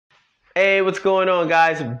Hey, what's going on,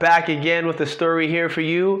 guys? Back again with a story here for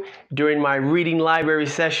you during my reading library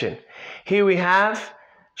session. Here we have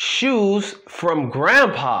Shoes from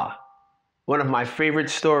Grandpa, one of my favorite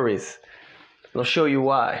stories. I'll show you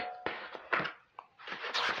why.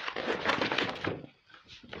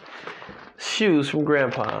 Shoes from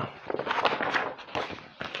Grandpa.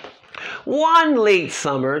 One late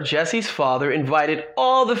summer, Jessie's father invited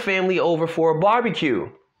all the family over for a barbecue.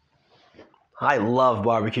 I love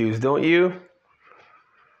barbecues, don't you?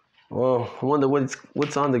 Well, I wonder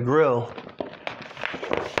what's on the grill.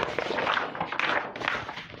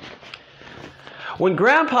 When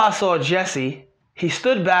Grandpa saw Jessie, he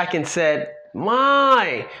stood back and said,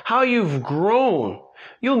 "My, how you've grown.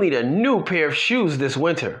 You'll need a new pair of shoes this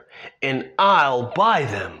winter, and I'll buy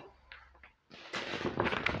them."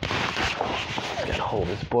 I gotta hold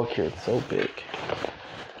this book here, it's so big.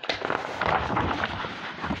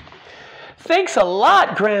 "Thanks a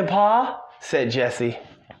lot, Grandpa," said Jessie.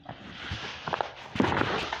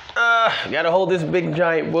 Gotta hold this big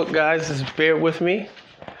giant book, guys. Just bear with me.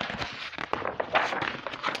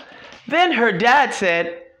 Then her dad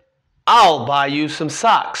said, "I'll buy you some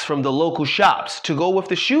socks from the local shops to go with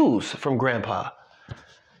the shoes from Grandpa."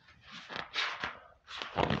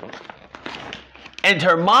 And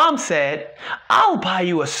her mom said, "I'll buy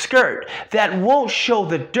you a skirt that won't show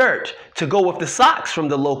the dirt to go with the socks from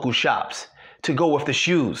the local shops to go with the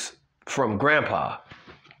shoes from Grandpa."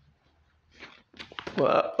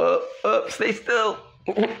 Stay still.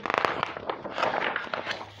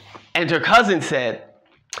 And her cousin said,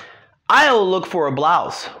 "I'll look for a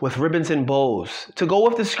blouse with ribbons and bows to go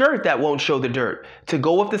with the skirt that won't show the dirt, to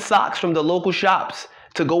go with the socks from the local shops,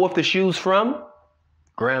 to go with the shoes from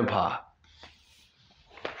Grandpa."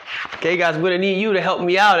 Okay, guys, I'm going to need you to help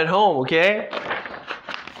me out at home, okay?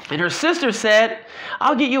 And her sister said,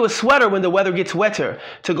 "I'll get you a sweater when the weather gets wetter,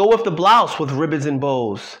 to go with the blouse with ribbons and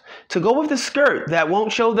bows, to go with the skirt that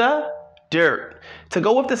won't show the dirt, to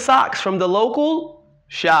go with the socks from the local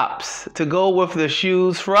shops, to go with the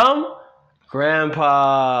shoes from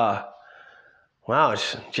Grandpa." Wow,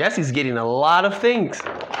 Jessie's getting a lot of things.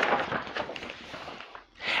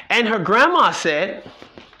 And her grandma said,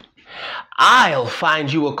 "I'll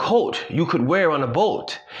find you a coat you could wear on a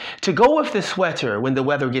boat, to go with the sweater when the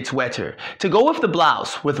weather gets wetter, to go with the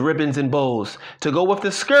blouse with ribbons and bows, to go with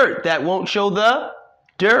the skirt that won't show the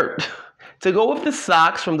dirt, to go with the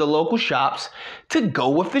socks from the local shops, to go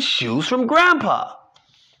with the shoes from Grandpa."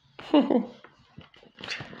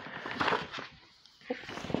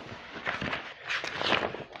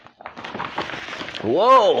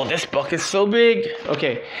 Whoa, this book is so big.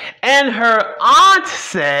 Okay, and her aunt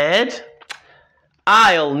said,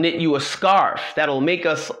 "I'll knit you a scarf that'll make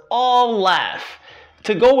us all laugh,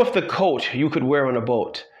 to go with the coat you could wear on a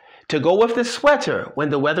boat, to go with the sweater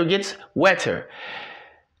when the weather gets wetter,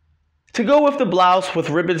 to go with the blouse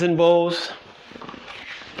with ribbons and bows."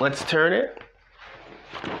 Let's turn it.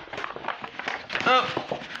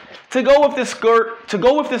 To go with the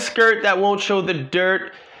skirt that won't show the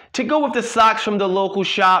dirt, to go with the socks from the local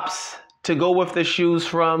shops, to go with the shoes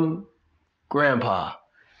from Grandpa.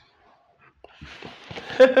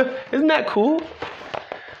 Isn't that cool?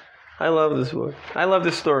 I love this book. I love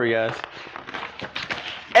this story, guys.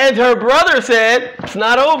 And her brother said, "It's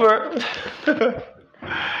not over.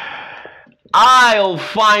 I'll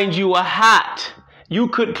find you a hat you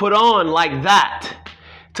could put on like that,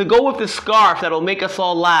 to go with the scarf that'll make us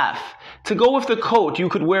all laugh, to go with the coat you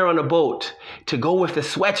could wear on a boat, to go with the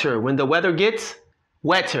sweater when the weather gets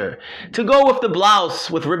wetter, to go with the blouse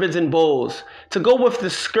with ribbons and bows, to go with the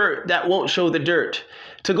skirt that won't show the dirt,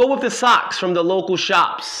 to go with the socks from the local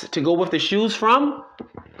shops, to go with the shoes from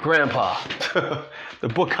Grandpa." The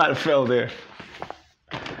book kind of fell there.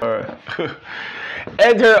 All right.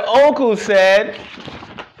 And her uncle said,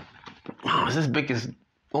 "Oh, this book is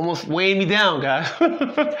almost weighing me down, guys."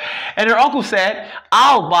 And her uncle said,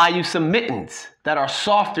 "I'll buy you some mittens that are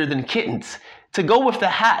softer than kittens, to go with the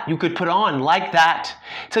hat you could put on like that,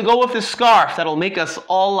 to go with the scarf that'll make us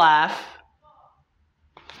all laugh."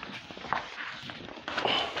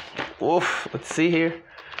 Oof, let's see here.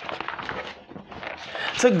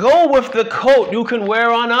 "To go with the coat you can wear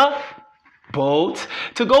on a boat,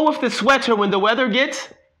 to go with the sweater when the weather gets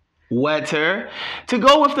wetter, to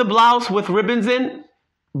go with the blouse with ribbons and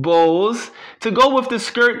bows, to go with the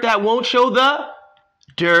skirt that won't show the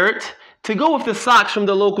dirt, to go with the socks from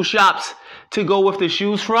the local shops, to go with the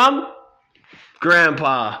shoes from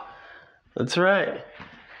Grandpa." That's right.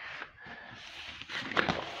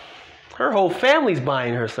 Her whole family's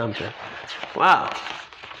buying her something. Wow.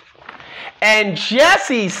 And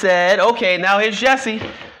Jessie said, okay, now here's Jessie.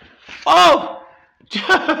 "Oh,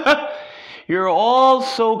 You're all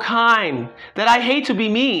so kind that I hate to be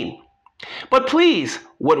mean. But please,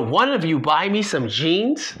 would one of you buy me some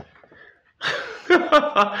jeans?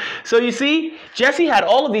 So you see, Jessie had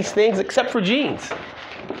all of these things except for jeans.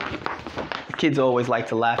 Kids always like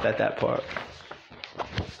to laugh at that part.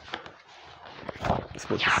 This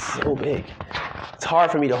book is so big. It's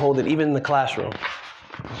hard for me to hold it even in the classroom.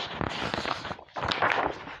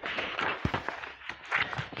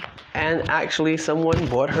 And actually, someone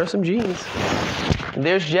bought her some jeans. And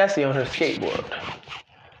there's Jessie on her skateboard.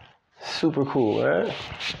 Super cool, right?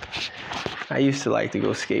 I used to like to go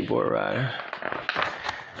skateboard ride.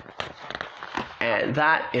 And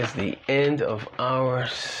that is the end of our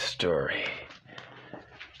story.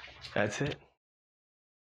 That's it.